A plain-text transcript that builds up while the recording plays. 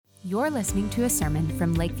You're listening to a sermon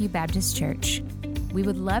from Lakeview Baptist Church. We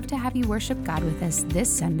would love to have you worship God with us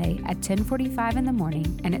this Sunday at 10:45 in the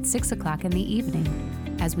morning and at 6 o'clock in the evening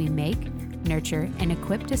as we make, nurture, and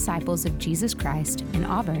equip disciples of Jesus Christ in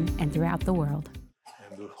Auburn and throughout the world.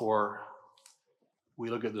 And before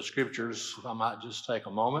we look at the scriptures, if I might just take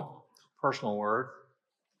a moment, personal word,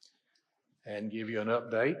 and give you an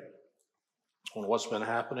update on what's been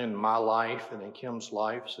happening in my life and in Kim's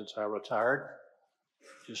life since I retired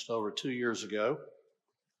just over 2 years ago.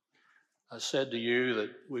 I said to you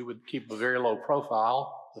that we would keep a very low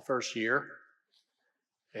profile the first year,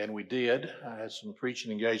 and we did. I had some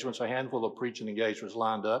preaching engagements, a handful of preaching engagements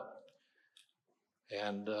lined up,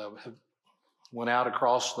 and went out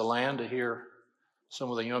across the land to hear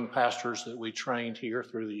some of the young pastors that we trained here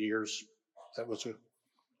through the years. That was a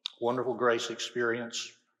wonderful grace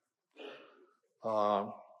experience.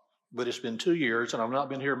 But it's been 2 years, and I've not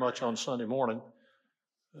been here much on Sunday morning,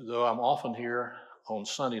 though I'm often here on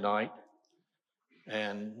Sunday night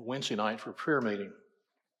and Wednesday night for prayer meeting.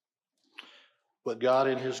 But God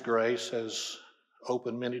in His grace has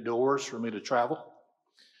opened many doors for me to travel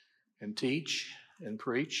and teach and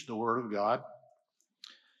preach the Word of God.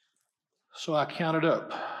 So I counted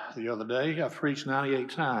up the other day. I've preached 98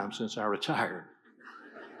 times since I retired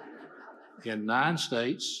in 9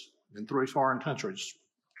 states and 3 foreign countries.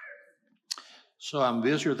 So I'm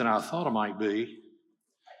busier than I thought I might be.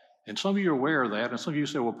 And some of you are aware of that, and some of you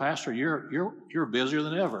say, well, Pastor, you're busier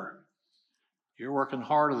than ever. You're working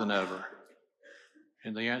harder than ever.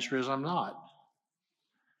 And the answer is, I'm not.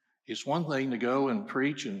 It's one thing to go and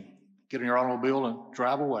preach and get in your automobile and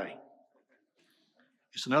drive away.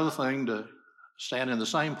 It's another thing to stand in the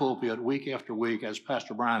same pulpit week after week, as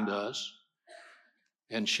Pastor Brian does,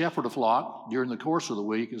 and shepherd a flock during the course of the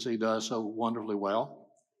week, as he does so wonderfully well.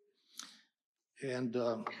 And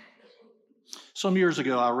some years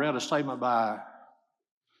ago, I read a statement by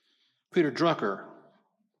Peter Drucker.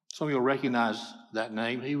 Some of you will recognize that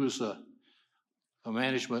name. He was a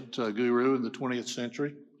management guru in the 20th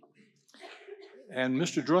century. And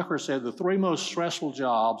Mr. Drucker said the 3 most stressful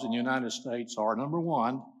jobs in the United States are, number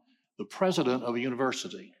 1, the president of a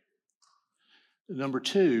university. Number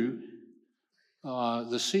 2,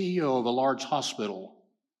 the CEO of a large hospital.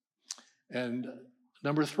 And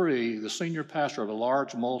number 3, the senior pastor of a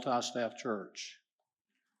large multi-staff church.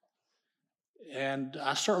 And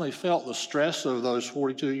I certainly felt the stress of those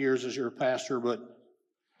 42 years as your pastor, but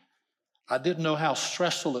I didn't know how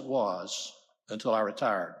stressful it was until I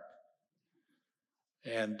retired.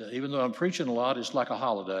 And even though I'm preaching a lot, it's like a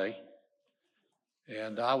holiday.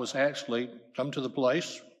 And I was actually come to the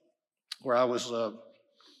place where I was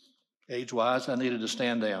age-wise, I needed to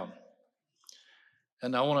stand down.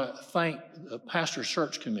 And I want to thank the pastor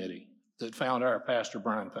search committee that found our pastor,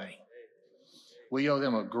 Brian Payne. We owe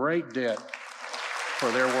them a great debt for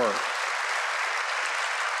their work.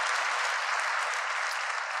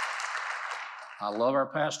 I love our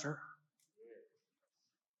pastor.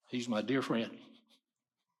 He's my dear friend.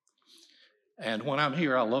 And when I'm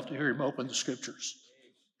here, I love to hear him open the scriptures.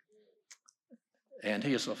 And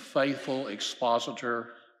he is a faithful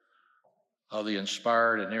expositor of the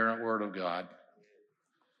inspired, inerrant Word of God,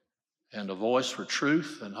 and a voice for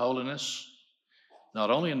truth and holiness,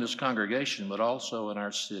 not only in this congregation, but also in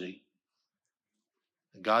our city.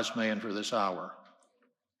 God's man for this hour.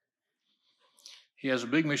 He has a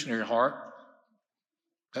big missionary heart.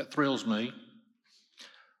 That thrills me.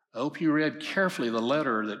 I hope you read carefully the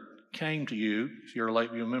letter that came to you, if you're a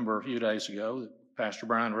Lakeview member, a few days ago, that Pastor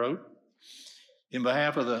Brian wrote, in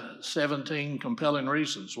behalf of the 17 compelling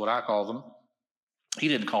reasons, what I call them. He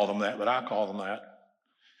didn't call them that, but I call them that.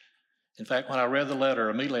 In fact, when I read the letter,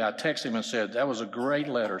 immediately I texted him and said, that was a great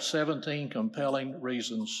letter, 17 compelling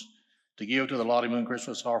reasons to give to the Lottie Moon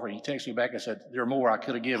Christmas offering. He texted me back and said, there are more I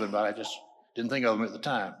could have given, but I just didn't think of them at the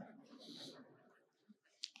time.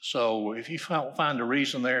 So if you find a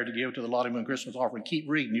reason there to give to the Lottie Moon Christmas offering, keep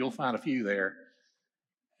reading. You'll find a few there.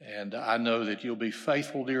 And I know that you'll be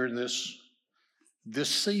faithful during this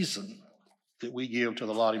season that we give to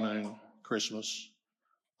the Lottie Moon Christmas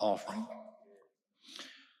offering.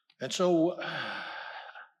 And so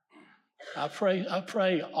I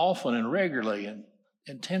pray often and regularly and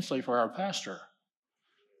intensely for our pastor,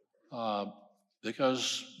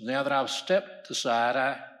 because now that I've stepped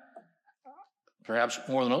aside, perhaps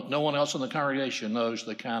more than no one else in the congregation knows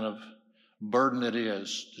the kind of burden it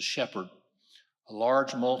is to shepherd a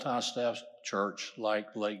large multi-staff church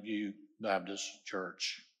like Lakeview Baptist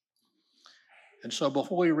Church. And so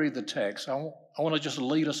before we read the text, I want to just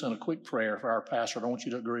lead us in a quick prayer for our pastor. I want you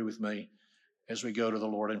to agree with me as we go to the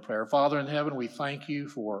Lord in prayer. Father in heaven, we thank you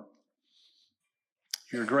for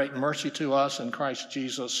your great mercy to us in Christ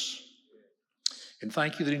Jesus. And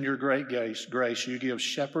thank you that in your great grace you give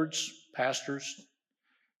shepherds, pastors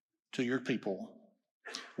to your people.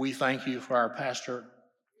 We thank you for our pastor.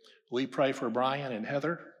 We pray for Brian and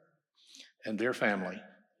Heather and their family,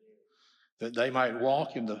 that they might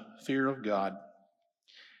walk in the fear of God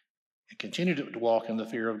and continue to walk in the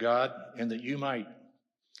fear of God, and that you might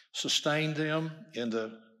sustain them in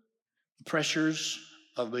the pressures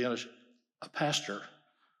of being a pastor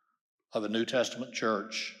of a New Testament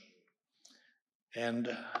church. And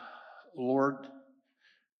Lord,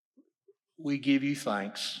 we give you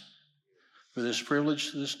thanks for this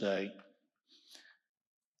privilege this day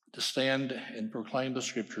to stand and proclaim the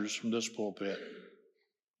scriptures from this pulpit.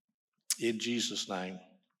 In Jesus' name,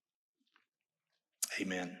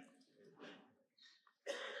 amen.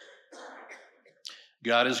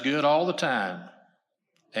 God is good all the time,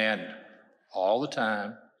 and all the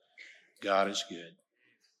time, God is good.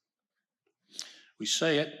 We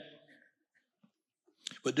say it,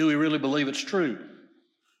 but do we really believe it's true?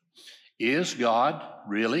 Is God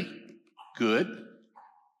really good?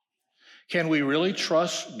 Can we really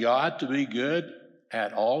trust God to be good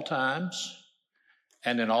at all times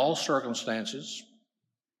and in all circumstances?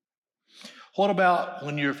 What about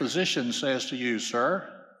when your physician says to you, sir,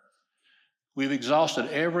 we've exhausted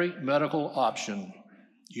every medical option.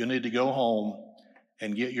 You need to go home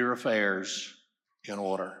and get your affairs in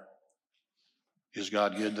order. Is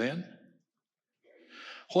God good then?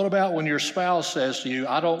 What about when your spouse says to you,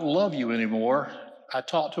 I don't love you anymore. I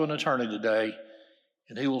talked to an attorney today,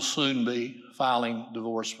 and he will soon be filing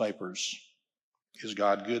divorce papers. Is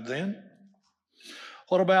God good then?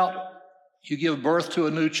 What about you give birth to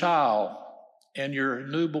a new child, and your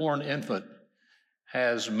newborn infant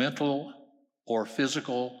has mental or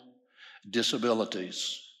physical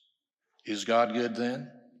disabilities? Is God good then?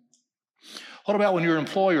 What about when your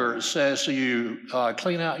employer says to you,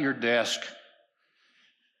 clean out your desk,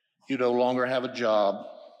 you no longer have a job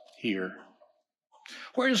here?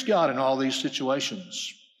 Where is God in all these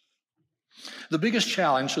situations? The biggest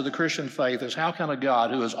challenge to the Christian faith is, how can a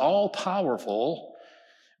God who is all-powerful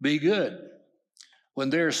be good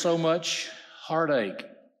when there is so much heartache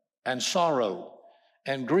and sorrow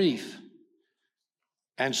and grief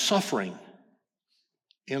and suffering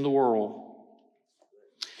in the world?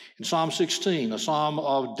 In Psalm 16, a psalm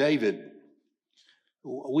of David,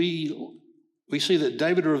 we see that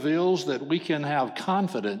David reveals that we can have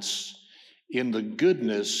confidence in the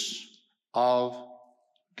goodness of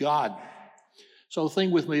God. So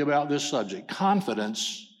think with me about this subject: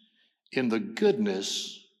 confidence in the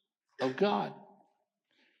goodness of God.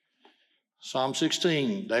 Psalm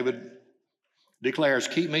 16, David declares,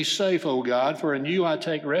 keep me safe, O God, for in you I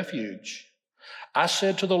take refuge. I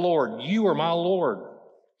said to the Lord, you are my Lord.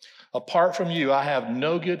 Apart from you, I have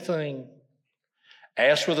no good thing.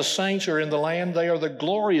 As for the saints who are in the land, they are the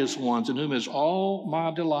glorious ones in whom is all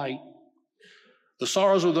my delight. The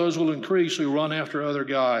sorrows of those will increase who run after other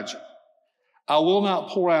gods. I will not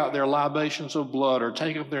pour out their libations of blood or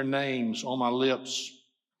take up their names on my lips.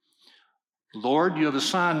 Lord, you have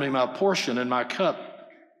assigned me my portion and my cup.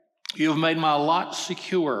 You have made my lot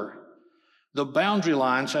secure. The boundary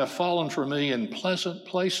lines have fallen for me in pleasant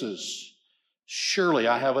places. Surely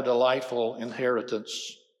I have a delightful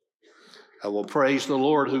inheritance. I will praise the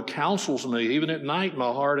Lord who counsels me. Even at night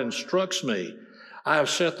my heart instructs me. I have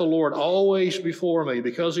set the Lord always before me.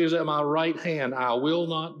 Because he is at my right hand, I will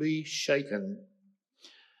not be shaken.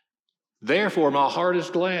 Therefore my heart is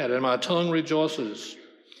glad and my tongue rejoices.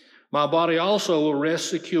 My body also will rest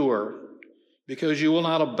secure, because you will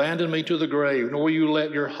not abandon me to the grave, nor you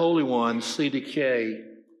let your Holy One see decay.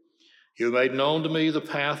 You made known to me the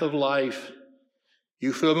path of life.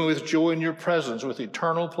 You fill me with joy in your presence, with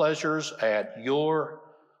eternal pleasures at your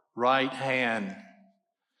right hand.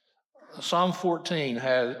 Psalm 16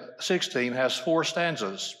 has 4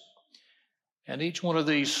 stanzas, and each one of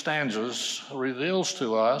these stanzas reveals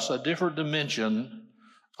to us a different dimension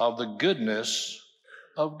of the goodness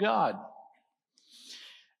of God.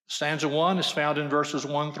 Stanza 1 is found in verses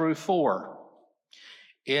 1 through 4.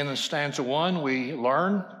 In stanza 1, we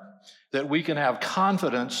learn that we can have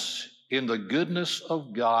confidence in the goodness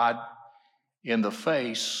of God in the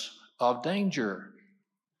face of danger.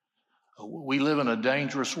 We live in a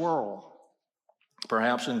dangerous world,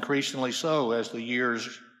 perhaps increasingly so as the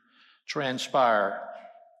years transpire.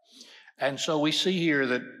 And so we see here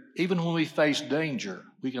that even when we face danger,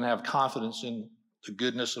 we can have confidence in the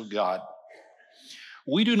goodness of God.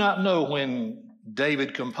 We do not know when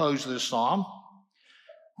David composed this psalm,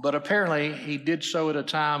 but apparently he did so at a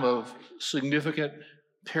time of significant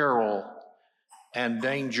peril and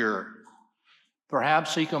danger.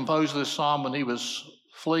 Perhaps he composed this psalm when he was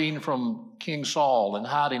fleeing from King Saul and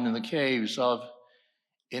hiding in the caves of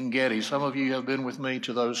En-Gedi. Some of you have been with me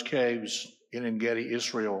to those caves in En-Gedi,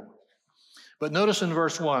 Israel. But notice in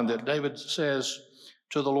verse 1 that David says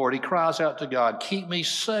to the Lord, he cries out to God, "Keep me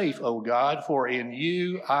safe, O God, for in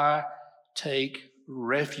you I take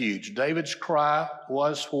refuge." David's cry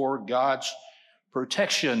was for God's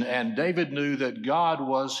protection, and David knew that God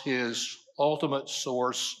was his ultimate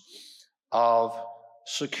source of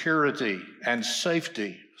security and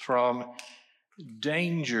safety from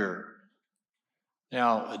danger.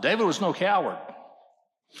 Now, David was no coward.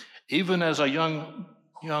 Even as a young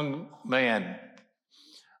man,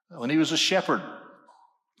 when he was a shepherd,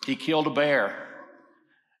 he killed a bear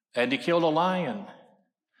and he killed a lion.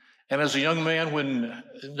 And as a young man, when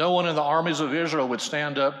no one in the armies of Israel would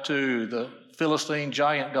stand up to the Philistine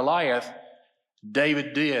giant Goliath,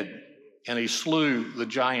 David did, and he slew the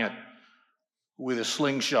giant with a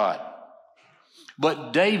slingshot.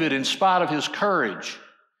 But David, in spite of his courage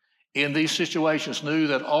in these situations, knew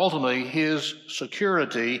that ultimately his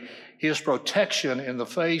security, his protection in the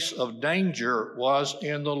face of danger was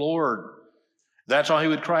in the Lord. That's why he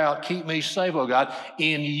would cry out, "Keep me safe, O God.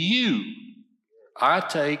 In you I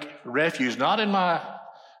take refuge," not in my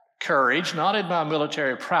courage, not in my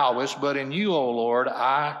military prowess, but in you, O Lord,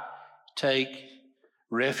 I take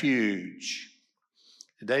refuge.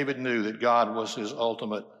 David knew that God was his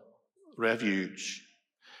ultimate refuge.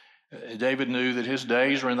 David knew that his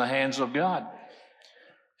days were in the hands of God,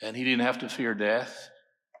 and he didn't have to fear death.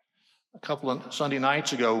 A couple of Sunday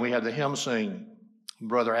nights ago, we had the hymn sing.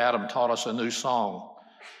 Brother Adam taught us a new song,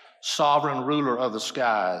 "Sovereign Ruler of the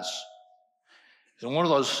Skies." And one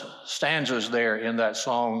of those stanzas there in that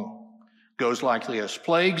song goes like this: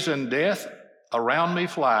 "Plagues and death around me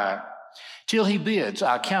fly, till he bids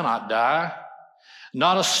I cannot die.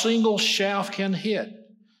 Not a single shaft can hit,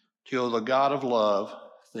 till the God of love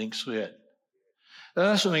thinks fit." That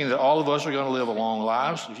doesn't mean that all of us are going to live long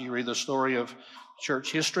lives. If you read the story of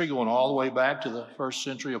church history going all the way back to the first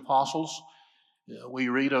century apostles, we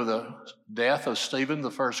read of the death of Stephen, the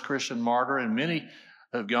first Christian martyr, and many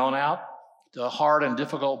have gone out to hard and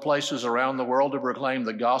difficult places around the world to proclaim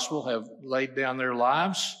the gospel, have laid down their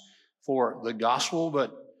lives for the gospel,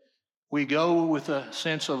 but we go with a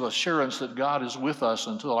sense of assurance that God is with us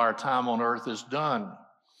until our time on earth is done.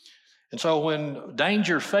 And so when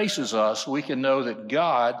danger faces us, we can know that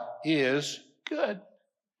God is good.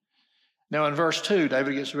 Now in verse 2,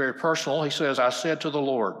 David gets very personal. He says, "I said to the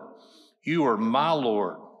Lord, you are my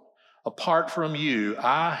Lord. Apart from you,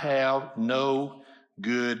 I have no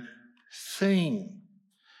good thing."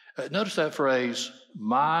 Notice that phrase,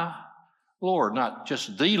 "my Lord," not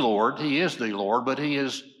just the Lord. He is the Lord, but he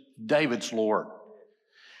is David's Lord.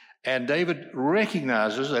 And David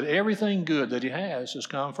recognizes that everything good that he has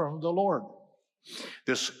come from the Lord.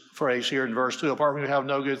 This phrase here in verse 2, "apart from you have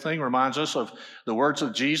no good thing," reminds us of the words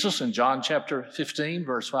of Jesus in John chapter 15,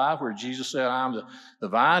 verse 5, where Jesus said, "I am the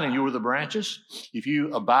vine and you are the branches. If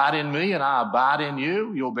you abide in me and I abide in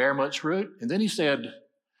you, you'll bear much fruit." And then he said,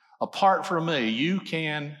 "Apart from me, you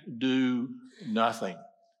can do nothing."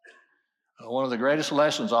 One of the greatest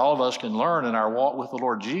lessons all of us can learn in our walk with the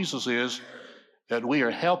Lord Jesus is that we are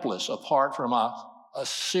helpless apart from a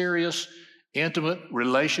serious, intimate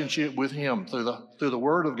relationship with him through the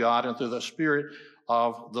Word of God and through the Spirit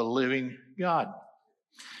of the living God.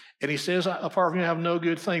 And he says, "Apart from you have no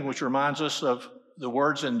good thing," which reminds us of the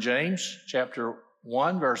words in James chapter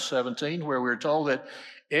 1, verse 17, where we're told that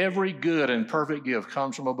every good and perfect gift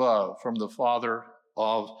comes from above, from the Father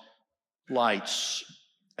of lights.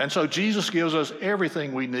 And so Jesus gives us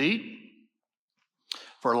everything we need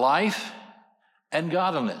for life and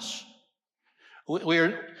godliness. We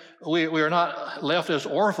are not left as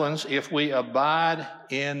orphans if we abide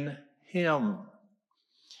in him.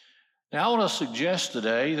 Now, I want to suggest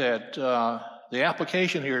today that the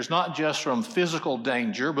application here is not just from physical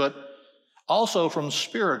danger, but also from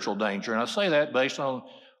spiritual danger. And I say that based on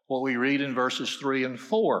what we read in verses 3 and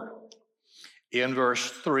 4. In verse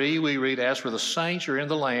 3, we read, "As for the saints who are in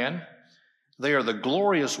the land, they are the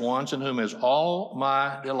glorious ones in whom is all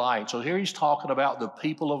my delight." So here he's talking about the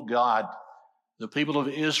people of God, the people of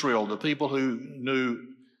Israel, the people who knew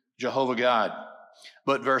Jehovah God.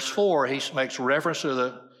 But verse 4, he makes reference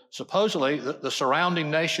to supposedly the surrounding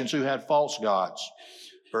nations who had false gods.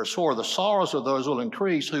 Verse 4, "The sorrows of those will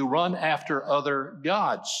increase who run after other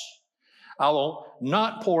gods. I will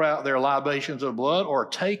not pour out their libations of blood or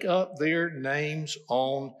take up their names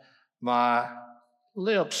on my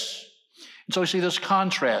lips." And so we see this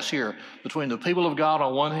contrast here between the people of God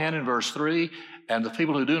on one hand in verse 3 and the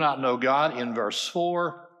people who do not know God in verse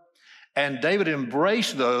 4. And David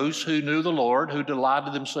embraced those who knew the Lord, who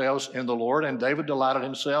delighted themselves in the Lord, and David delighted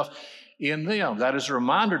himself in them. That is a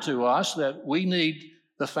reminder to us that we need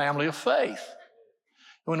the family of faith.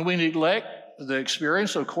 When we neglect the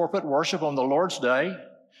experience of corporate worship on the Lord's Day,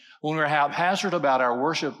 when we're haphazard about our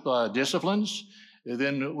worship disciplines,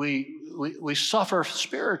 then we suffer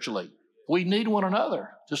spiritually. We need one another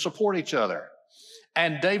to support each other.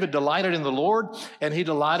 And David delighted in the Lord, and he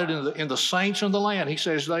delighted in the saints in the land. He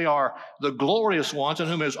says they are the glorious ones in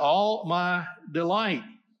whom is all my delight.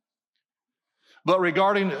 But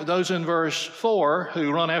regarding those in verse 4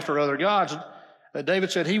 who run after other gods,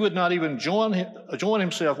 David said he would not even join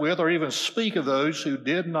himself with or even speak of those who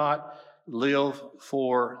did not live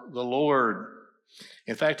for the Lord.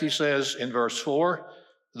 In fact, he says in verse 4,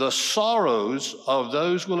 the sorrows of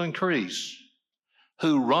those will increase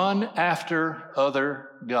who run after other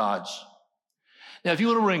gods. Now, if you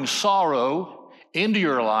want to bring sorrow into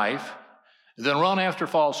your life, then run after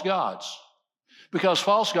false gods. Because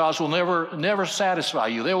false gods will never satisfy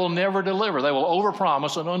you. They will never deliver. They will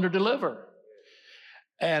overpromise and underdeliver.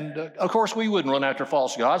 And, of course, we wouldn't run after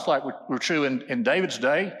false gods like were true in David's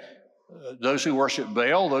day, those who worship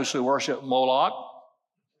Baal, those who worship Moloch.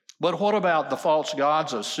 But what about the false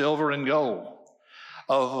gods of silver and gold,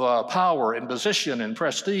 of power and position and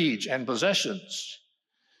prestige and possessions?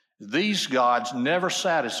 These gods never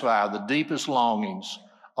satisfy the deepest longings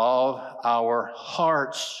of our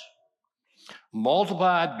hearts.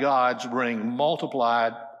 Multiplied gods bring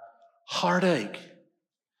multiplied heartache.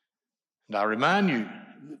 And I remind you,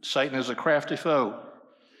 Satan is a crafty foe.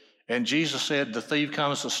 And Jesus said, the thief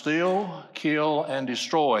comes to steal, kill, and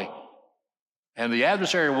destroy. And the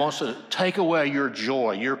adversary wants to take away your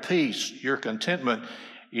joy, your peace, your contentment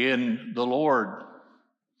in the Lord.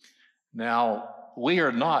 Now, we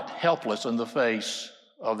are not helpless in the face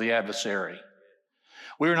of the adversary.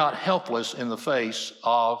 We are not helpless in the face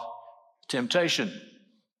of temptation.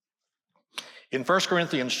 In 1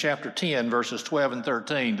 Corinthians chapter 10, verses 12 and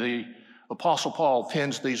 13, the Apostle Paul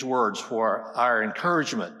pens these words for our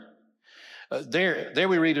encouragement. There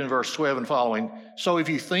we read in verse 12 and following, so if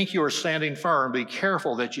you think you are standing firm, be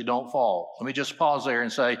careful that you don't fall. Let me just pause there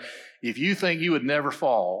and say, if you think you would never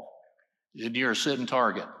fall, then you're a sitting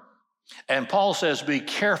target. And Paul says, be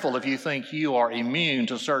careful if you think you are immune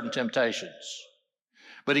to certain temptations.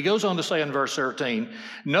 But he goes on to say in verse 13,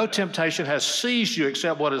 no temptation has seized you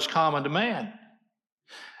except what is common to man.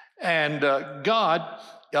 And God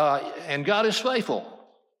is faithful.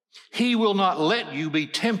 He will not let you be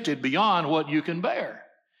tempted beyond what you can bear.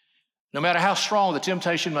 No matter how strong the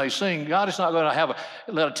temptation may seem, God is not going to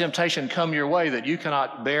let a temptation come your way that you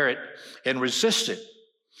cannot bear it and resist it.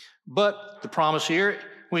 But the promise here,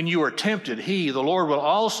 when you are tempted, the Lord, will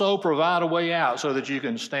also provide a way out so that you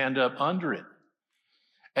can stand up under it.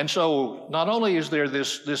 And so not only is there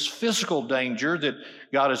this physical danger that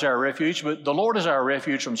God is our refuge, but the Lord is our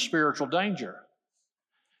refuge from spiritual danger.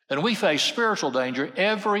 And we face spiritual danger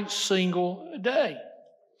every single day.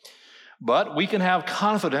 But we can have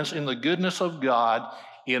confidence in the goodness of God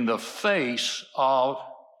in the face of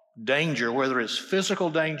danger, whether it's physical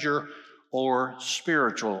danger or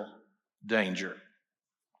spiritual danger.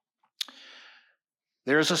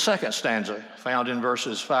 There is a second stanza found in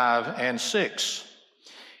verses 5 and 6.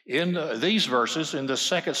 In these verses, in the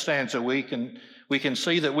second stanza, we can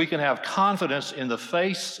see that we can have confidence in the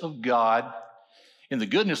face of God, in the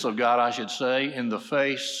goodness of God, I should say, in the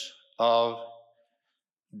face of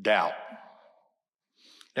doubt.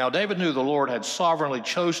 Now, David knew the Lord had sovereignly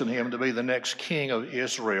chosen him to be the next king of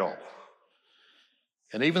Israel.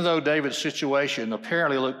 And even though David's situation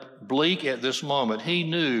apparently looked bleak at this moment, he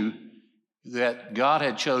knew that God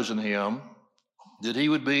had chosen him, that he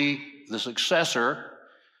would be the successor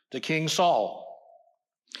to King Saul.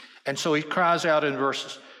 And so he cries out in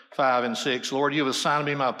verses 5 and 6, Lord, you have assigned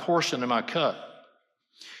me my portion and my cup.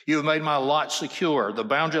 You have made my lot secure. The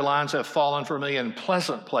boundary lines have fallen for me in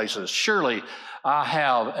pleasant places. Surely I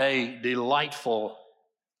have a delightful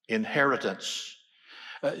inheritance.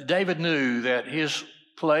 David knew that his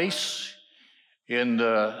place in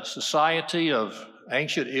the society of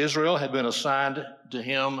ancient Israel had been assigned to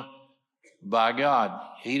him by God.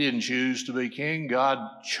 He didn't choose to be king.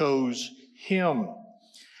 God chose him.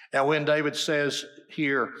 Now, when David says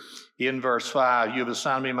here in verse 5, you have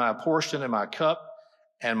assigned me my portion and my cup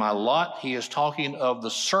and my lot, he is talking of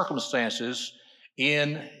the circumstances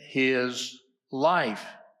in his life.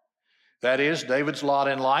 That is, David's lot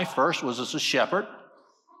in life first was as a shepherd.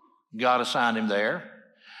 God assigned him there.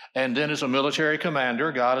 And then as a military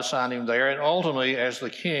commander, God assigned him there. And ultimately as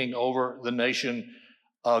the king over the nation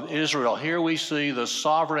of Israel. Here we see the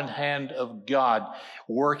sovereign hand of God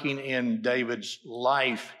working in David's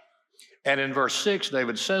life. And in verse 6,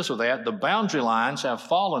 David says of that, the boundary lines have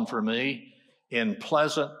fallen for me in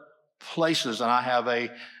pleasant places, and I have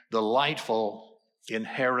a delightful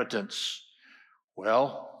inheritance.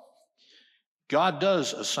 Well, God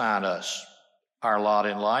does assign us our lot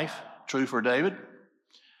in life. True for David,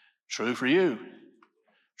 true for you,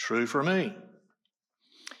 true for me.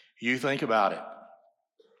 You think about it.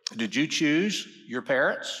 Did you choose your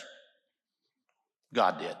parents?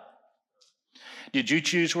 God did. Did you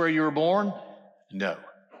choose where you were born? No,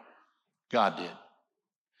 God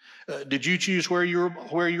did. Did you choose where you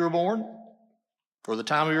were born? For the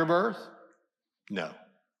time of your birth? No.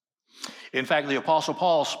 In fact, the Apostle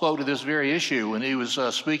Paul spoke to this very issue when he was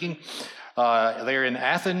speaking there in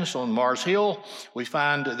Athens on Mars Hill. We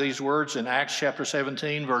find these words in Acts chapter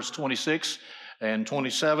 17, verse 26 and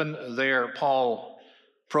 27. There, Paul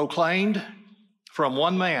proclaimed, from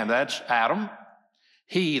one man, that's Adam,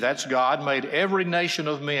 he, that's God, made every nation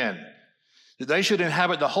of men, that they should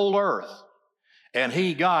inhabit the whole earth. And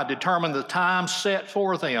he, God, determined the time set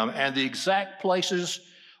for them and the exact places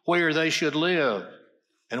where they should live.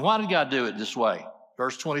 And why did God do it this way?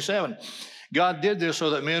 Verse 27, God did this so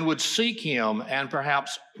that men would seek him and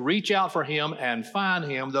perhaps reach out for him and find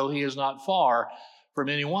him, though he is not far from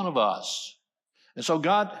any one of us. And so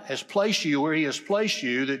God has placed you where he has placed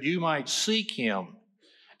you that you might seek him.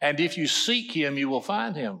 And if you seek him, you will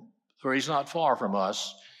find him, for he's not far from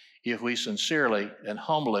us if we sincerely and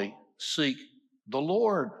humbly seek the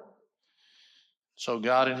Lord. So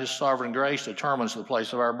God in his sovereign grace determines the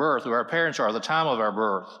place of our birth, who our parents are, the time of our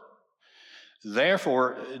birth.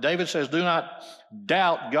 Therefore, David says, do not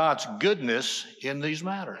doubt God's goodness in these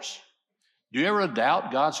matters. Do you ever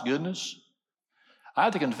doubt God's goodness? I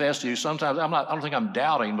have to confess to you, sometimes I don't think I'm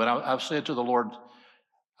doubting, but I've said to the Lord,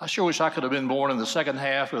 I sure wish I could have been born in the second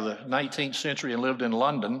half of the 19th century and lived in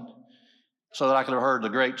London so that I could have heard the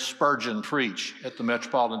great Spurgeon preach at the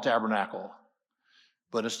Metropolitan Tabernacle.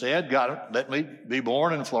 But instead, God let me be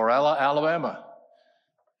born in Florella, Alabama.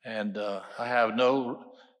 And I have no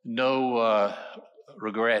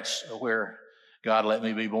regrets where God let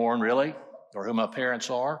me be born, really, or who my parents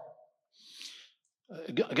are.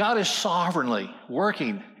 God is sovereignly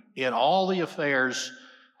working in all the affairs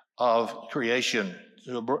of creation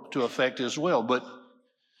to effect his will. But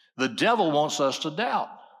the devil wants us to doubt.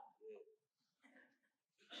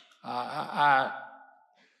 I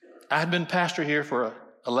had been pastor here for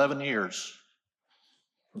 11 years,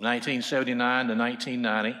 from 1979 to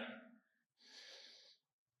 1990.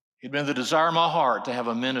 It'd been the desire of my heart to have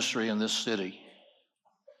a ministry in this city.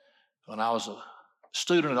 When I was a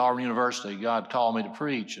student at Auburn University, God called me to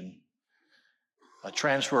preach, and I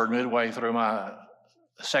transferred midway through my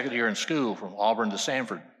second year in school from Auburn to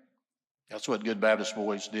Sanford. That's what good Baptist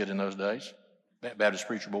boys did in those days, Baptist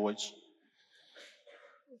preacher boys.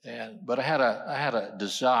 But I had a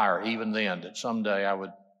desire even then that someday I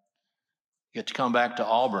would get to come back to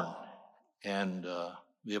Auburn and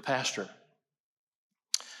be a pastor.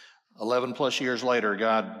 11 plus years later,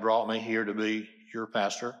 God brought me here to be your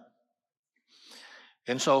pastor.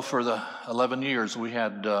 And so for the 11 years, we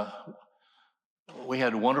had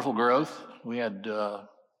wonderful growth. We had,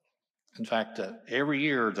 in fact, every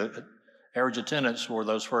year, the average attendance for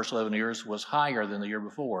those first 11 years was higher than the year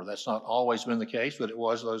before. That's not always been the case, but it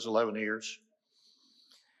was those 11 years.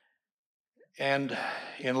 And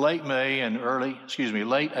in late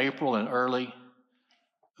April and early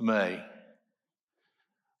May,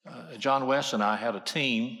 John West and I had a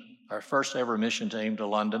team, our first ever mission team to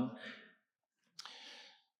London.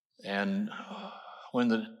 And when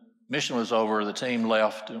the mission was over, the team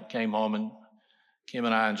left and came home, and Kim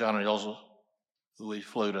and I and John and Ilse, we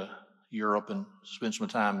flew to Europe and spent some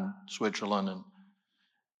time in Switzerland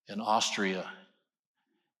and Austria.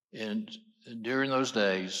 And during those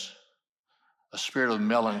days, a spirit of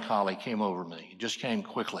melancholy came over me. It just came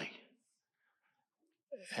quickly.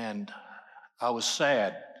 And I was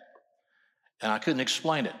sad, and I couldn't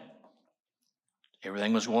explain it.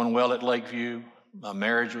 Everything was going well at Lakeview. My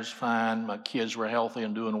marriage was fine. My kids were healthy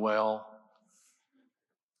and doing well.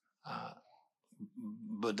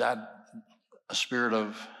 But a spirit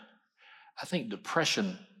of, I think,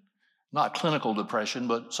 depression, not clinical depression,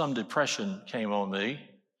 but some depression came on me.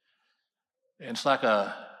 And it's like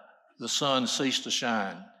the sun ceased to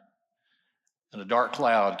shine, and a dark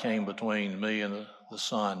cloud came between me and the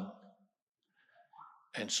sun.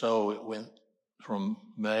 And so it went from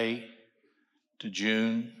May to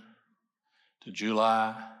June to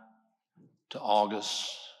July to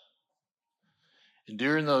August. And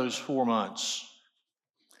during those 4 months,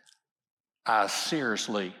 I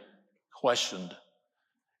seriously questioned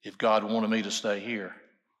if God wanted me to stay here.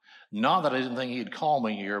 Not that I didn't think he'd call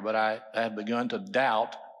me here, but I had begun to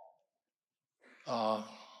doubt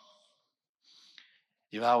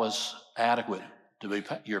if I was adequate to be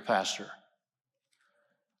your pastor.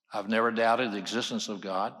 I've never doubted the existence of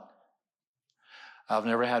God. I've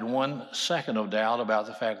never had 1 second of doubt about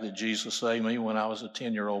the fact that Jesus saved me when I was a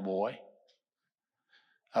 10-year-old boy.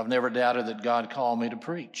 I've never doubted that God called me to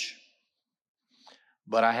preach.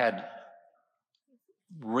 But I had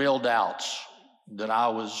real doubts that I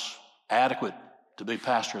was adequate to be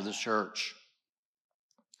pastor of this church.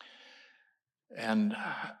 And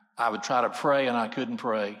I would try to pray, and I couldn't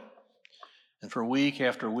pray. And for week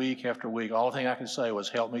after week after week, all the thing I could say was,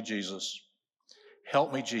 help me, Jesus.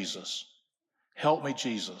 Help me, Jesus. Help me,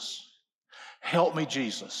 Jesus. Help me,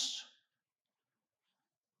 Jesus.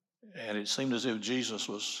 And it seemed as if Jesus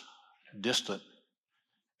was distant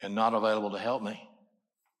and not available to help me.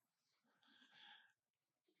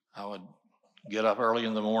 I would get up early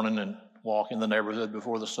in the morning and walk in the neighborhood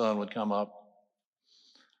before the sun would come up.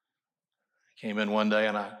 I came in one day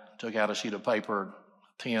and I took out a sheet of paper,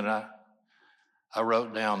 a pen, and I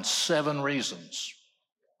wrote down 7 reasons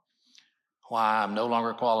why I'm no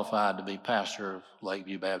longer qualified to be pastor of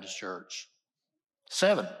Lakeview Baptist Church.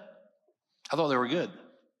 7. I thought they were good.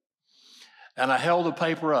 And I held the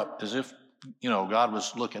paper up as if, God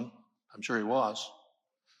was looking. I'm sure he was.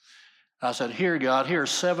 I said, here, God, here are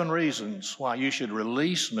 7 reasons why you should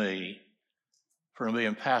release me from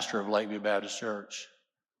being pastor of Lakeview Baptist Church.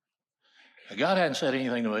 Now, God hadn't said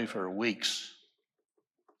anything to me for weeks,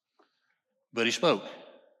 but he spoke.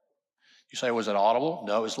 You say, was it audible?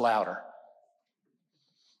 No, it was louder.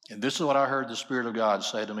 And this is what I heard the Spirit of God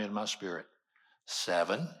say to me in my spirit.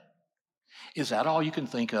 7? Is that all you can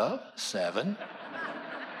think of? 7?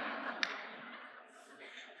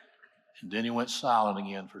 And then he went silent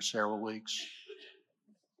again for several weeks.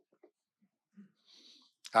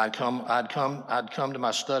 I'd come to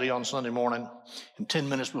my study on Sunday morning, and 10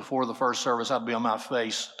 minutes before the first service, I'd be on my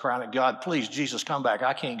face crying at God, please, Jesus, come back.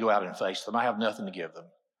 I can't go out and face them. I have nothing to give them.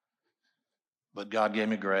 But God gave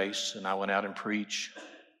me grace, and I went out and preached.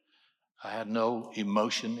 I had no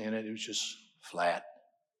emotion in it. It was just flat.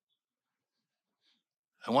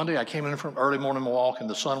 And one day I came in from early morning walk, and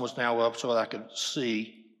the sun was now up so that I could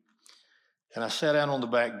see. And I sat down on the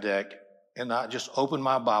back deck, and I just opened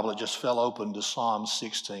my Bible. It just fell open to Psalm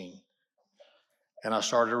 16. And I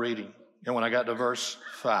started reading. And when I got to verse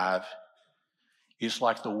 5, it's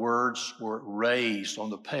like the words were raised on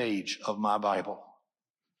the page of my Bible.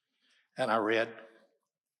 And I read,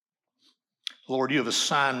 Lord, you have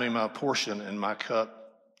assigned me my portion and my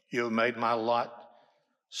cup. You have made my lot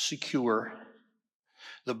secure.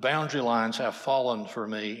 The boundary lines have fallen for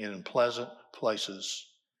me in pleasant places.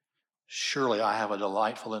 Surely I have a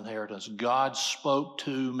delightful inheritance. God spoke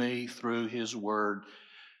to me through his word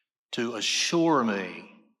to assure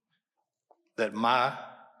me that my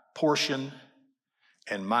portion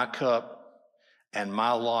and my cup and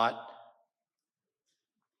my lot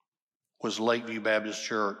was Lakeview Baptist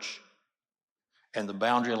Church, and the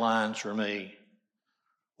boundary lines for me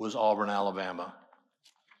was Auburn, Alabama.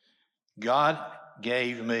 God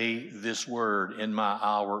gave me this word in my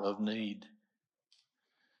hour of need.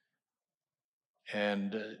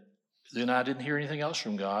 And then I didn't hear anything else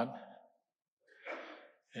from God.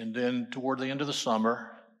 And then toward the end of the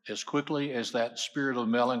summer, as quickly as that spirit of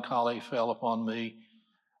melancholy fell upon me,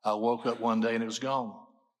 I woke up one day and it was gone.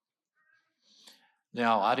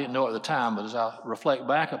 Now, I didn't know at the time, but as I reflect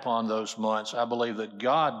back upon those months, I believe that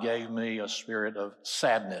God gave me a spirit of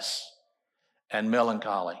sadness and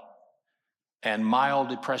melancholy and mild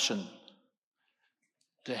depression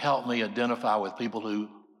to help me identify with people who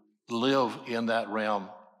live in that realm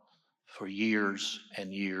for years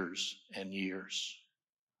and years and years.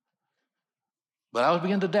 But I was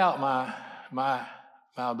beginning to doubt my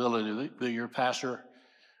ability to be your pastor,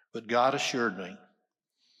 but God assured me.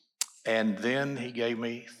 And then he gave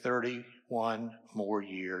me 31 more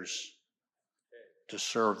years to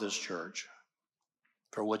serve this church,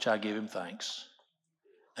 for which I give him thanks.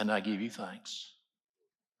 And I give you thanks.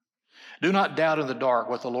 Do not doubt in the dark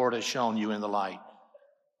what the Lord has shown you in the light.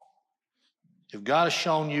 If God has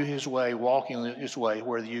shown you his way, walking his way,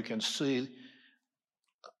 where you can see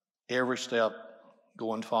every step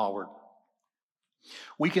going forward,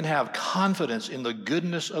 we can have confidence in the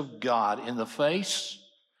goodness of God in the face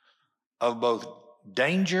of both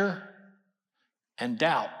danger and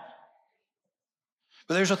doubt.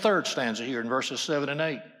 But there's a third stanza here in verses 7 and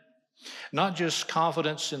 8. Not just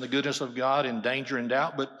confidence in the goodness of God in danger and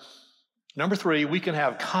doubt, but Number three, we can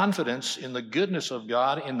have confidence in the goodness of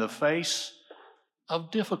God in the face of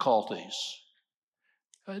difficulties.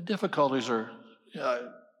 Difficulties are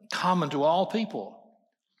common to all people.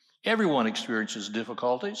 Everyone experiences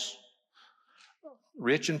difficulties.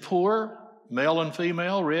 Rich and poor, male and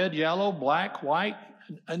female, red, yellow, black, white.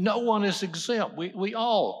 No one is exempt. We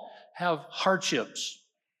all have hardships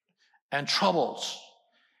and troubles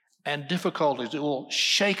and difficulties that will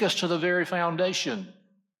shake us to the very foundation.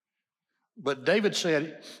 But David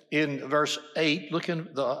said in verse 8, look in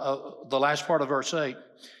the last part of verse 8,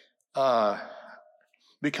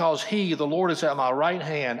 because he, the Lord, is at my right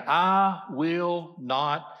hand, I will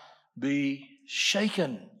not be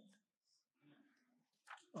shaken.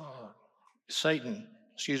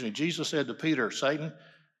 Jesus said to Peter, Satan,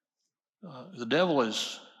 the devil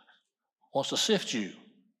wants to sift you,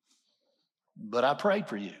 but I prayed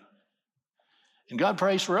for you. And God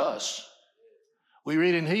prays for us. We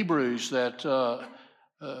read in Hebrews that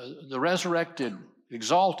the resurrected,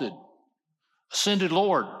 exalted, ascended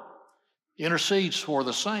Lord intercedes for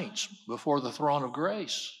the saints before the throne of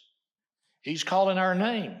grace. He's calling our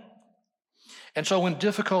name. And so when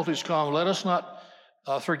difficulties come, let us not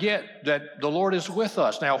forget that the Lord is with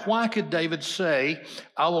us. Now, why could David say,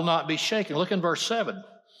 I will not be shaken? Look in verse 7.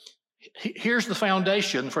 Here's the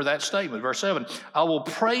foundation for that statement. Verse 7, I will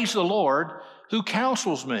praise the Lord who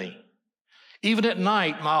counsels me. Even at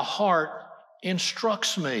night, my heart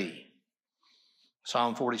instructs me.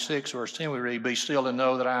 Psalm 46, verse 10, we read, be still and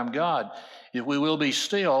know that I am God. If we will be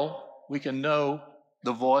still, we can know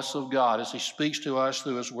the voice of God as he speaks to us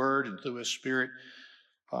through his word and through his spirit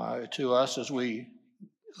to us as we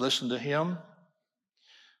listen to him.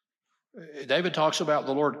 David talks about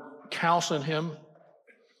the Lord counseling him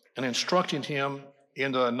and instructing him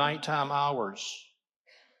in the nighttime hours.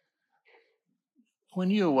 When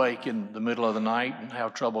you awake in the middle of the night and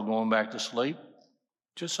have trouble going back to sleep,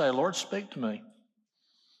 just say, Lord, speak to me.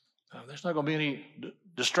 There's not going to be any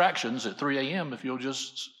distractions at 3 a.m. if you'll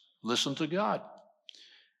just listen to God.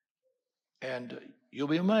 And you'll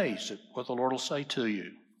be amazed at what the Lord will say to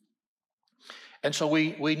you. And so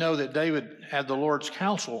we know that David had the Lord's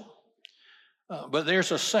counsel. But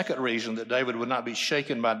there's a second reason that David would not be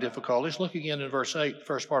shaken by difficulties. Look again in verse 8,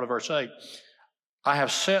 first part of verse 8. I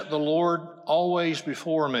have set the Lord always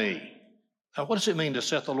before me. Now, what does it mean to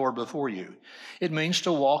set the Lord before you? It means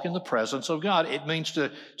to walk in the presence of God. It means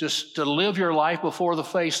to live your life before the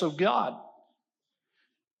face of God.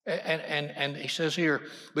 And he says here,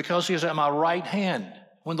 because he is at my right hand.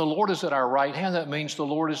 When the Lord is at our right hand, that means the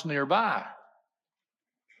Lord is nearby.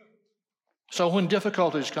 So when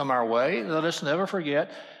difficulties come our way, let us never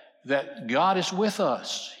forget that God is with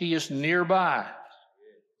us. He is nearby.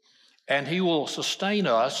 And he will sustain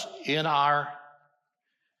us in our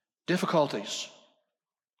difficulties.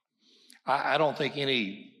 I don't think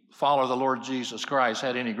any follower of the Lord Jesus Christ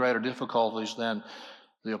had any greater difficulties than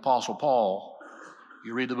the Apostle Paul.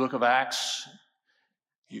 You read the book of Acts,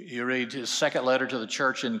 you read his second letter to the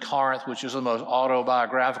church in Corinth, which is the most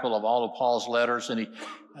autobiographical of all of Paul's letters, and he,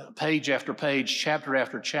 page after page, chapter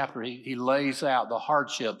after chapter, he lays out the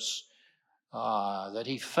hardships that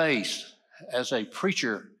he faced as a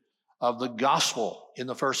preacher of the gospel in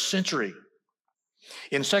the first century.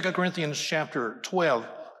 In 2 Corinthians chapter 12,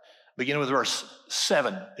 beginning with verse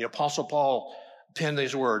 7, the Apostle Paul penned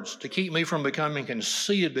these words, to keep me from becoming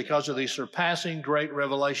conceited because of these surpassing great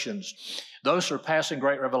revelations. Those surpassing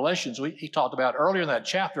great revelations, he talked about earlier in that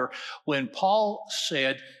chapter when Paul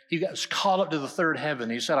said he got caught up to the third heaven.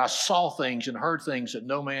 He said, I saw things and heard things that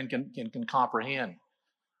no man can comprehend.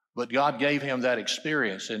 But God gave him that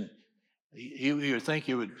experience, and you would think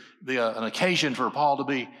it would be an occasion for Paul to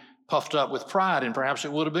be puffed up with pride, and perhaps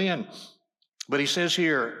it would have been. But he says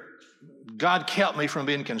here, God kept me from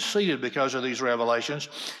being conceited because of these revelations.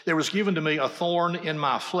 There was given to me a thorn in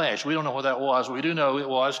my flesh. We don't know what that was. We do know it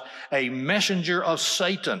was a messenger of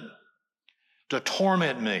Satan to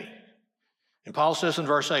torment me. And Paul says in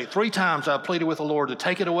verse 8, 3 times I pleaded with the Lord to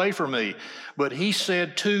take it away from me. But he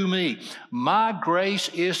said to me, my grace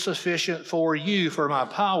is sufficient for you, for my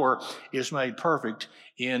power is made perfect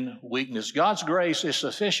in weakness. God's grace is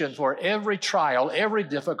sufficient for every trial, every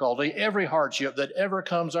difficulty, every hardship that ever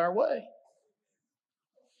comes our way.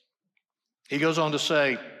 He goes on to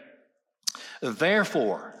say,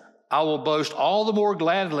 therefore, I will boast all the more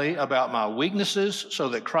gladly about my weaknesses so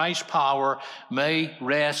that Christ's power may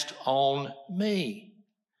rest on me.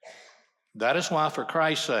 That is why, for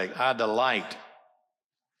Christ's sake, I delight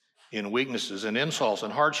in weaknesses and insults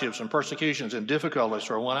and hardships and persecutions and difficulties,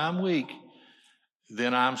 for when I'm weak,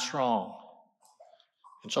 then I'm strong.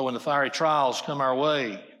 And so when the fiery trials come our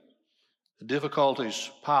way, the difficulties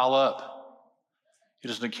pile up, It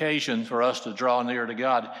is an occasion for us to draw near to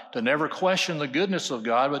God, to never question the goodness of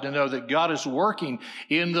God, but to know that God is working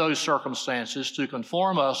in those circumstances to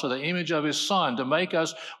conform us to the image of His Son, to make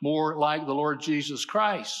us more like the Lord Jesus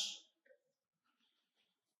Christ.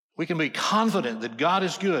 We can be confident that God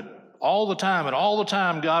is good all the time, and all the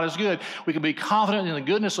time God is good. We can be confident in the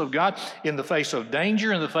goodness of God in the face of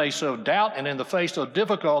danger, in the face of doubt, and in the face of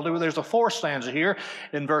difficulty. There's a fourth stanza here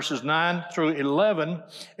in verses 9 through 11.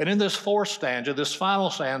 And in this fourth stanza, this final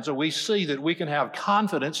stanza, we see that we can have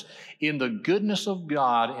confidence in the goodness of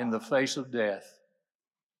God in the face of death.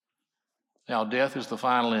 Now, death is the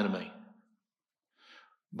final enemy.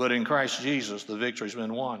 But in Christ Jesus, the victory's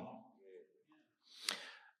been won.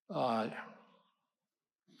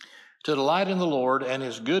 To delight in the Lord and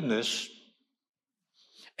His goodness,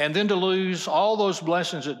 and then to lose all those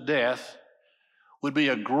blessings at death would be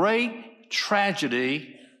a great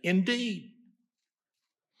tragedy indeed.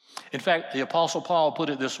 In fact, the Apostle Paul put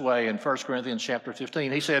it this way in 1 Corinthians chapter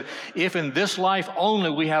 15. He said, if in this life only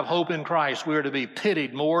we have hope in Christ, we are to be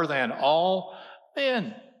pitied more than all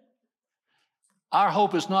men. Our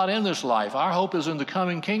hope is not in this life. Our hope is in the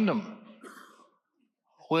coming kingdom.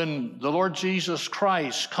 When the Lord Jesus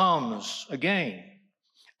Christ comes again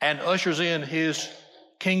and ushers in His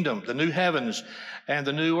kingdom, the new heavens and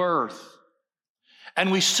the new earth. And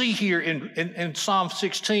we see here in Psalm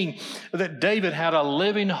 16 that David had a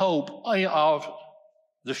living hope of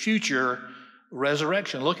the future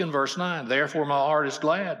resurrection. Look in verse 9. Therefore my heart is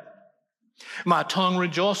glad. My tongue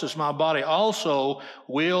rejoices. My body also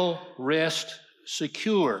will rest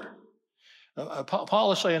secure.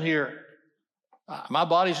 Paul is saying here, my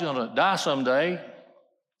body's going to die someday,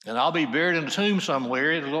 and I'll be buried in a tomb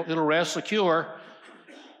somewhere. It'll rest secure,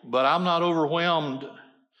 but I'm not overwhelmed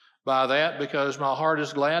by that because my heart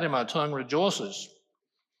is glad and my tongue rejoices.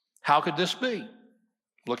 How could this be?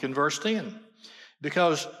 Look in verse 10.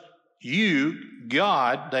 Because you,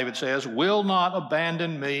 God, David says, will not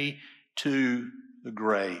abandon me to the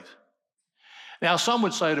grave. Now, some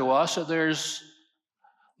would say to us that there's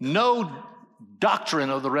no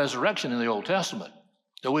doctrine of the resurrection in the Old Testament,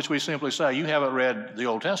 to which we simply say, you haven't read the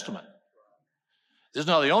Old Testament. This is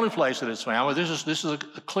not the only place that it's found, but this is a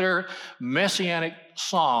clear messianic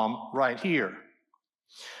psalm right here.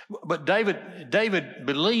 But David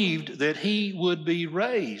believed that he would be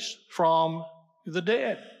raised from the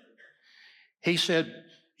dead. He said,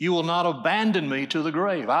 you will not abandon me to the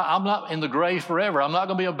grave. I'm not in the grave forever. I'm not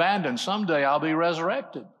going to be abandoned. Someday I'll be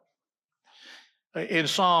resurrected. In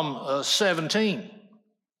Psalm 17,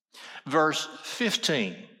 verse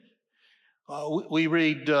 15, we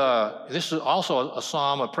read, this is also a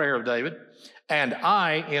psalm, a prayer of David, and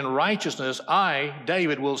I, in righteousness,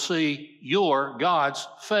 David, will see your God's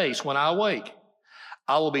face when I wake.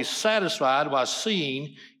 I will be satisfied by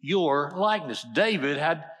seeing your likeness. David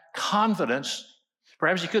had confidence.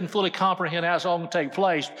 Perhaps he couldn't fully comprehend how it's all going to take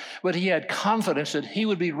place, but he had confidence that he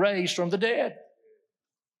would be raised from the dead.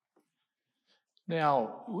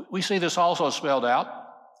 Now, we see this also spelled out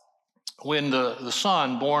when the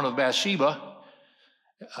son born of Bathsheba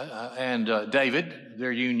and David,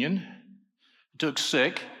 their union, took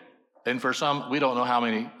sick. And for some, we don't know how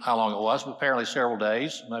long it was, but apparently several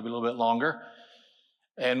days, maybe a little bit longer.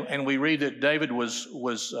 And we read that David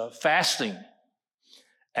was fasting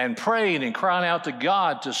and praying and crying out to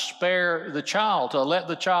God to spare the child, to let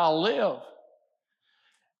the child live.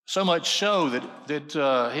 So much so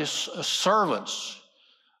that his servants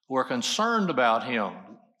were concerned about him.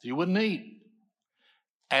 He wouldn't eat.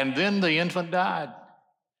 And then the infant died.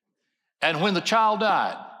 And when the child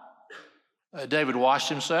died, David washed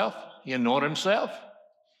himself. He anointed himself.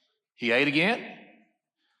 He ate again.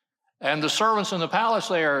 And the servants in the palace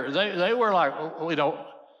there, they were like, we don't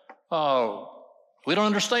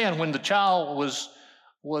understand. When the child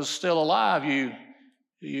was still alive,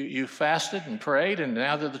 you fasted and prayed, and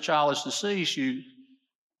now that the child is deceased, you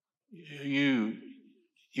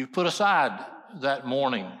put aside that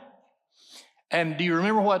mourning. And do you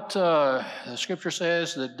remember what the scripture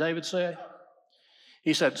says that David said?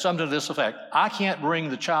 He said something to this effect: I can't bring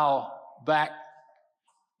the child back,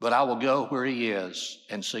 but I will go where he is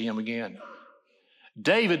and see him again.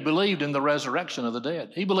 David believed in the resurrection of the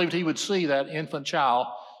dead. He believed he would see that infant child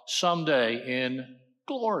someday in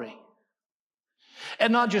glory.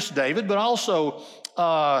 And not just David, but also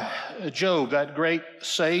Job, that great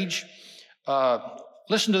sage.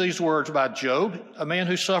 Listen to these words about Job, a man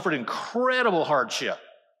who suffered incredible hardship.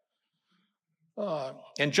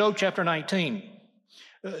 In Job chapter 19,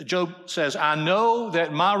 Job says, I know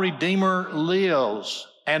that my Redeemer lives,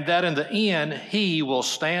 and that in the end he will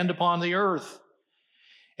stand upon the earth.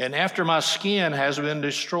 And after my skin has been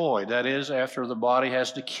destroyed, that is, after the body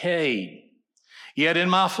has decayed, yet in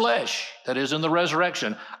my flesh, that is, in the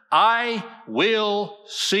resurrection, I will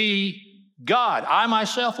see God. I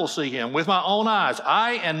myself will see him with my own eyes.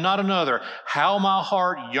 I and not another. How my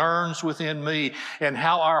heart yearns within me, and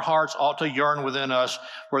how our hearts ought to yearn within us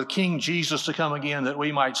for King Jesus to come again, that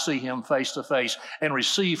we might see him face to face and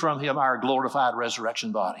receive from him our glorified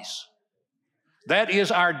resurrection bodies. That is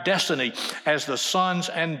our destiny as the sons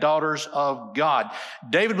and daughters of God.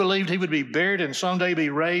 David believed he would be buried and someday be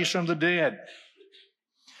raised from the dead,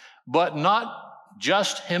 but not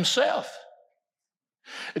just himself.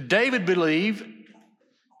 David believed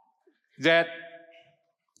that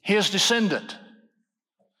his descendant,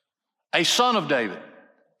 a son of David,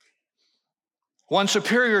 one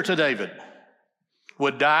superior to David,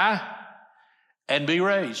 would die and be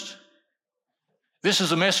raised. This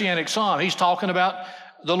is a messianic psalm. He's talking about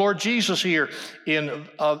the Lord Jesus here in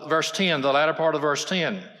verse 10, the latter part of verse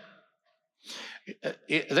 10.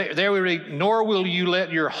 There we read, nor will you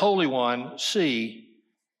let your Holy One see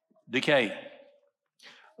decay.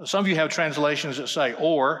 Some of you have translations that say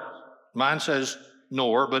or. Mine says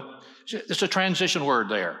nor, but it's a transition word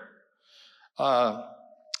there.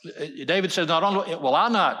 David says, not only will I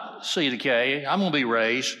not see decay, I'm going to be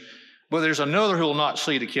raised, but there's another who will not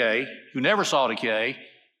see decay, who never saw decay.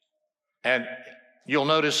 And you'll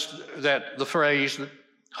notice that the phrase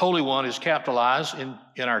Holy One is capitalized in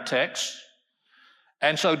our text.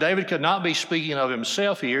 And so David could not be speaking of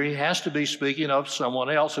himself here. He has to be speaking of someone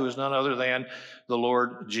else who is none other than the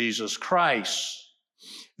Lord Jesus Christ.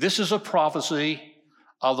 This is a prophecy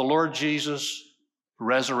of the Lord Jesus'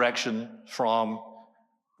 resurrection from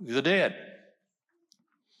the dead.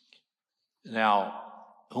 Now,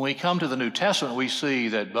 when we come to the New Testament, we see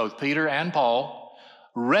that both Peter and Paul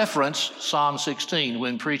reference Psalm 16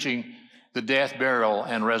 when preaching the death, burial,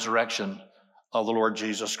 and resurrection of the Lord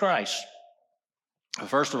Jesus Christ.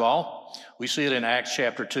 First of all, we see it in Acts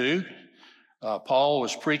chapter 2. Paul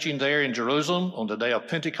was preaching there in Jerusalem on the day of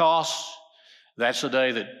Pentecost. That's the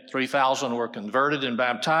day that 3,000 were converted and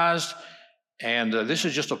baptized. And this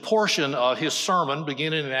is just a portion of his sermon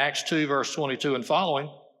beginning in Acts 2, verse 22 and following.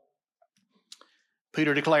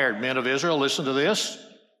 Peter declared, men of Israel, listen to this.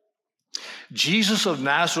 Jesus of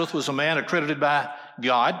Nazareth was a man accredited by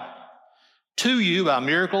God to you by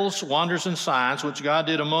miracles, wonders, and signs, which God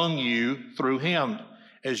did among you through him,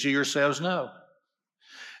 as you yourselves know.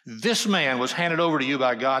 This man was handed over to you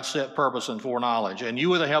by God's set purpose and foreknowledge, and you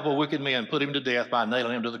with the help of wicked men put him to death by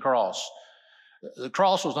nailing him to the cross. The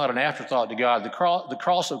cross was not an afterthought to God. The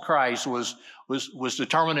cross of Christ was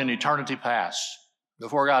determined in eternity past.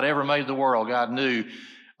 Before God ever made the world, God knew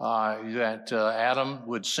that Adam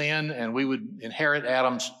would sin and we would inherit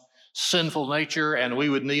Adam's sinful nature and we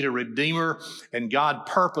would need a Redeemer. And God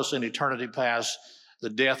purposed in eternity past the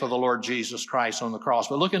death of the Lord Jesus Christ on the cross.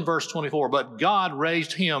 But look in verse 24. But God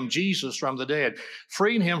raised him, Jesus, from the dead,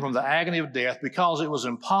 freeing him from the agony of death because it was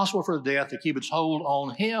impossible for death to keep its hold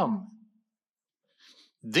on him.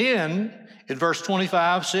 Then in verse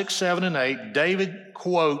 25, 6, 7, and 8,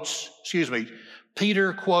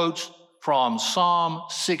 Peter quotes from Psalm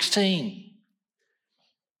 16.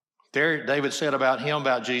 There, David said about him,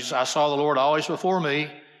 about Jesus, I saw the Lord always before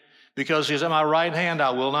me. Because he is at my right hand,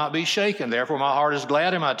 I will not be shaken. Therefore, my heart is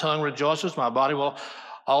glad and my tongue rejoices. My body will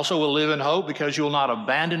live in hope, because you will not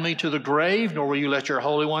abandon me to the grave, nor will you let your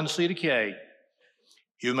Holy One see decay.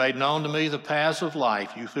 You made known to me the paths of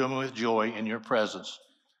life. You fill me with joy in your presence.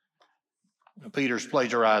 Peter's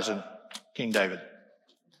plagiarizing King David,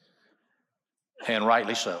 and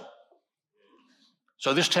rightly so.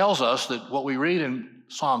 So this tells us that what we read in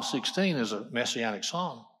Psalm 16 is a messianic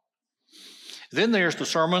psalm. Then there's the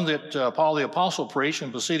sermon that Paul the Apostle preached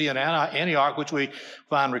in Pisidian Antioch, which we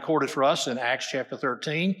find recorded for us in Acts chapter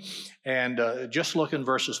 13. And just look in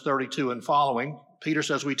verses 32 and following. Peter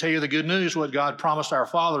says, we tell you the good news, what God promised our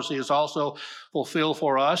fathers, he has also fulfilled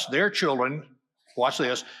for us, their children, watch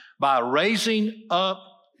this, by raising up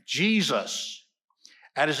Jesus.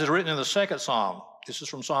 As is written in the second psalm. This is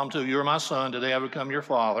from Psalm 2. You are my son, today I become your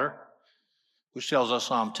father, which tells us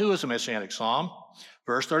Psalm 2 is a messianic psalm.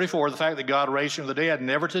 Verse 34, the fact that God raised him from the dead,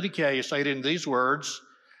 never to decay, is stated in these words,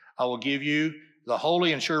 I will give you the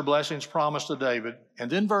holy and sure blessings promised to David. And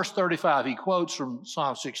then verse 35, he quotes from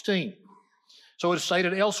Psalm 16. So it's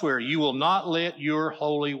stated elsewhere, you will not let your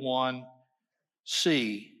Holy One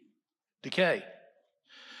see decay.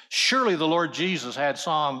 Surely the Lord Jesus had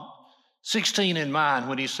Psalm 16 in mind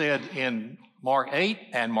when he said in Mark 8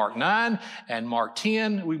 and Mark 9 and Mark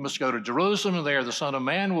 10, we must go to Jerusalem, and there the Son of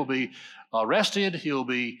Man will be arrested. He'll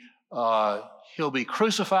be He'll be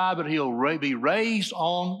crucified, but he'll be raised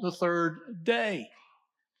on the third day.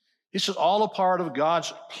 This is all a part of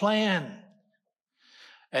God's plan.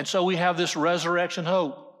 And so we have this resurrection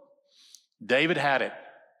hope. David had it.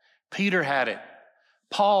 Peter had it.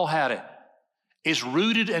 Paul had it. It's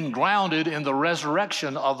rooted and grounded in the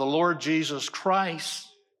resurrection of the Lord Jesus Christ.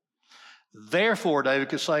 Therefore, David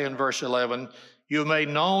could say in verse 11, you have made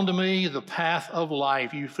known to me the path of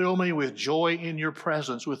life. You fill me with joy in your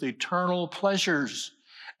presence, with eternal pleasures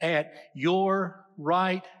at your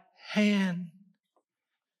right hand.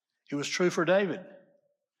 It was true for David.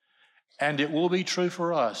 And it will be true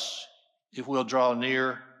for us if we'll draw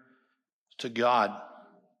near to God.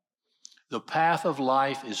 The path of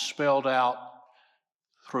life is spelled out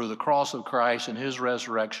through the cross of Christ and his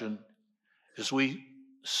resurrection as we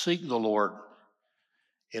seek the Lord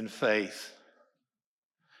in faith.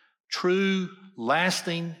 True,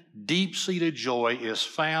 lasting, deep-seated joy is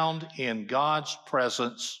found in God's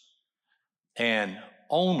presence and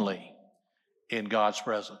only in God's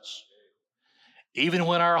presence. Even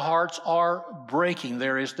when our hearts are breaking,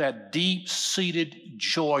 there is that deep-seated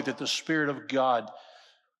joy that the Spirit of God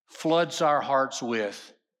floods our hearts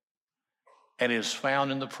with and is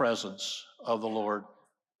found in the presence of the Lord.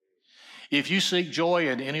 If you seek joy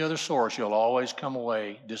in any other source, you'll always come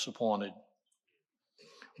away disappointed.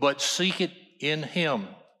 But seek it in Him,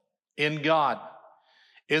 in God,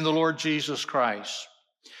 in the Lord Jesus Christ.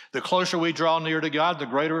 The closer we draw near to God, the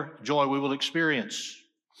greater joy we will experience.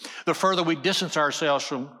 The further we distance ourselves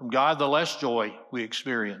from God, the less joy we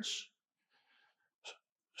experience.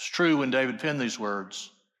 It's true when David penned these words.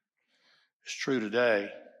 It's true today.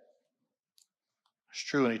 It's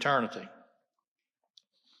true in eternity.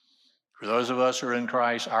 For those of us who are in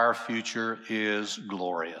Christ, our future is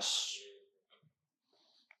glorious.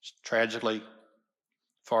 Tragically,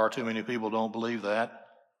 far too many people don't believe that.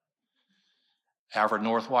 Alfred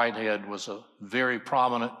North Whitehead was a very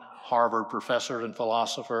prominent Harvard professor and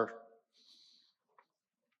philosopher.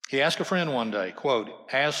 He asked a friend one day, quote,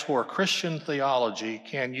 as for Christian theology,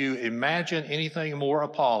 can you imagine anything more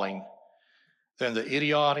appalling than the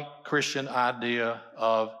idiotic Christian idea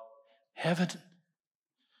of heaven?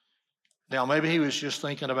 Now, maybe he was just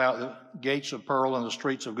thinking about the gates of pearl and the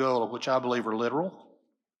streets of gold, which I believe are literal.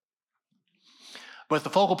 But the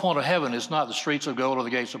focal point of heaven is not the streets of gold or the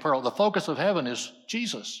gates of pearl. The focus of heaven is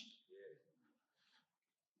Jesus,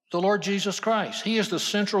 the Lord Jesus Christ. He is the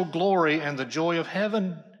central glory and the joy of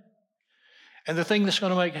heaven. And the thing that's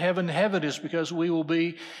going to make heaven heaven is because we will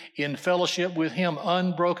be in fellowship with Him,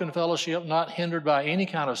 unbroken fellowship, not hindered by any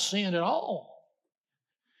kind of sin at all.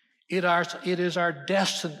 It is our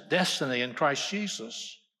destiny in Christ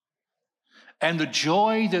Jesus. And the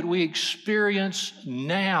joy that we experience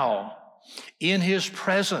now in His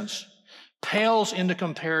presence pales into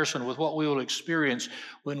comparison with what we will experience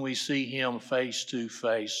when we see Him face to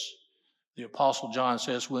face. The Apostle John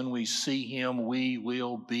says, when we see Him, we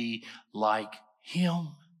will be like Him.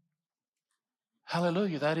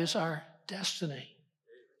 Hallelujah. That is our destiny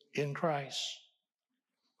in Christ.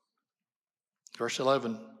 Verse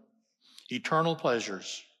 11, eternal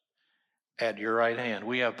pleasures at your right hand.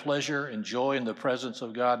 We have pleasure and joy in the presence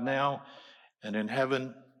of God now, and in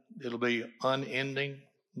heaven it'll be unending,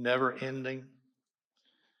 never ending.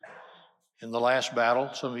 In the last battle,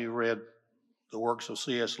 some of you read the works of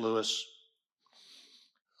C.S. Lewis.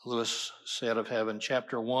 Lewis said of heaven,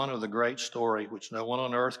 chapter 1 of the great story, which no one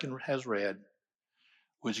on earth has read,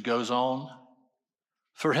 which goes on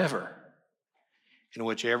forever, in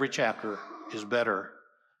which every chapter is better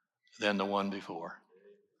than the one before.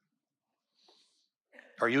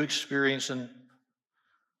 Are you experiencing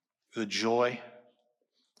the joy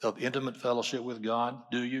of intimate fellowship with God?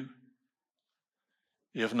 Do you?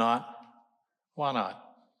 If not, why not?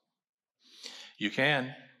 You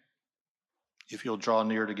can. If you'll draw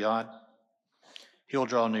near to God, He'll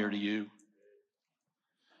draw near to you.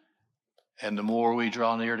 And the more we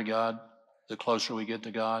draw near to God, the closer we get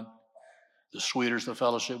to God, the sweeter is the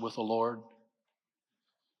fellowship with the Lord.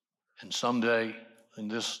 And someday, when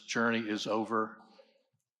this journey is over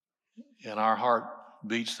and our heart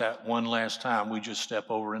beats that one last time, we just step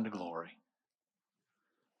over into glory,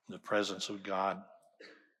 in the presence of God.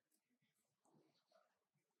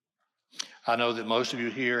 I know that most of you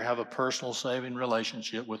here have a personal saving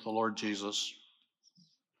relationship with the Lord Jesus.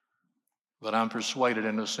 But I'm persuaded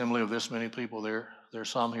in an assembly of this many people, there's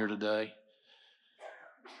some here today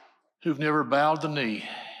who've never bowed the knee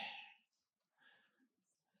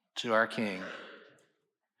to our King,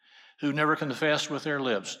 who never confessed with their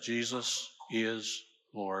lips, Jesus is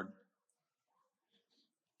Lord.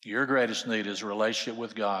 Your greatest need is a relationship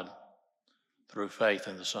with God through faith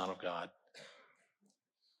in the Son of God.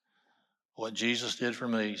 What Jesus did for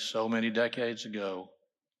me so many decades ago,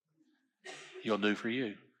 He'll do for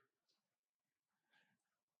you.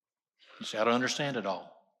 You say, I don't understand it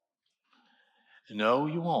all. No,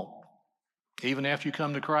 you won't. Even after you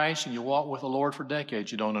come to Christ and you walk with the Lord for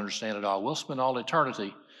decades, you don't understand it all. We'll spend all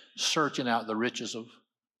eternity searching out the riches of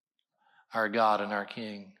our God and our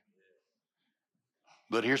King.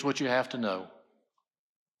 But here's what you have to know.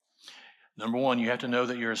 Number one, you have to know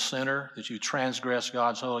that you're a sinner, that you transgressed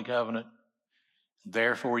God's holy covenant.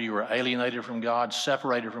 Therefore, you are alienated from God,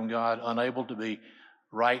 separated from God, unable to be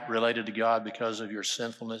right related to God because of your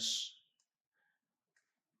sinfulness,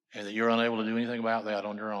 and that you're unable to do anything about that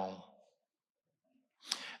on your own.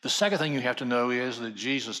 The second thing you have to know is that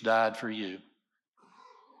Jesus died for you.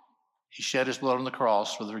 He shed His blood on the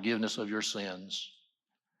cross for the forgiveness of your sins.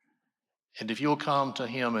 And if you'll come to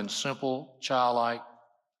Him in simple, childlike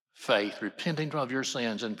faith, repenting of your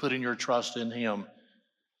sins and putting your trust in Him,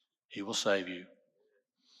 He will save you.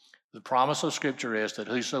 The promise of Scripture is that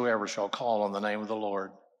whosoever shall call on the name of the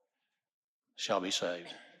Lord shall be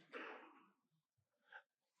saved.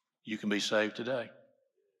 You can be saved today.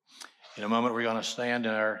 In a moment, we're going to stand,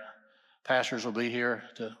 and our pastors will be here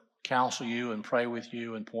to counsel you and pray with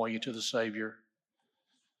you and point you to the Savior.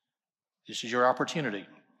 This is your opportunity.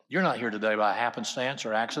 You're not here today by happenstance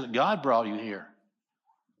or accident. God brought you here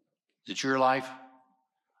that your life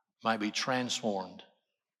might be transformed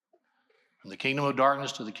from the kingdom of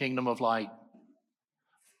darkness to the kingdom of light,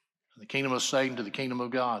 from the kingdom of Satan to the kingdom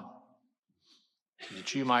of God,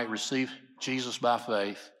 that you might receive Jesus by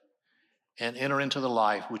faith and enter into the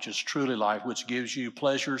life which is truly life, which gives you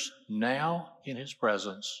pleasures now in His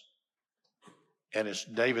presence, and as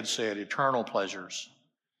David said, eternal pleasures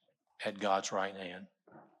at God's right hand.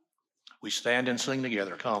 We stand and sing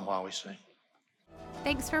together. Come while we sing.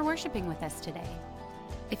 Thanks for worshiping with us today.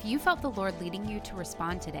 If you felt the Lord leading you to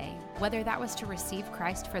respond today, whether that was to receive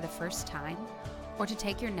Christ for the first time, or to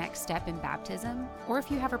take your next step in baptism, or if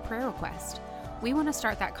you have a prayer request, we want to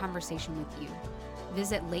start that conversation with you.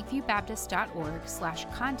 Visit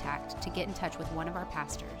lakeviewbaptist.org/contact to get in touch with one of our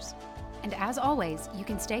pastors. And as always, you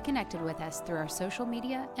can stay connected with us through our social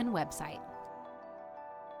media and website.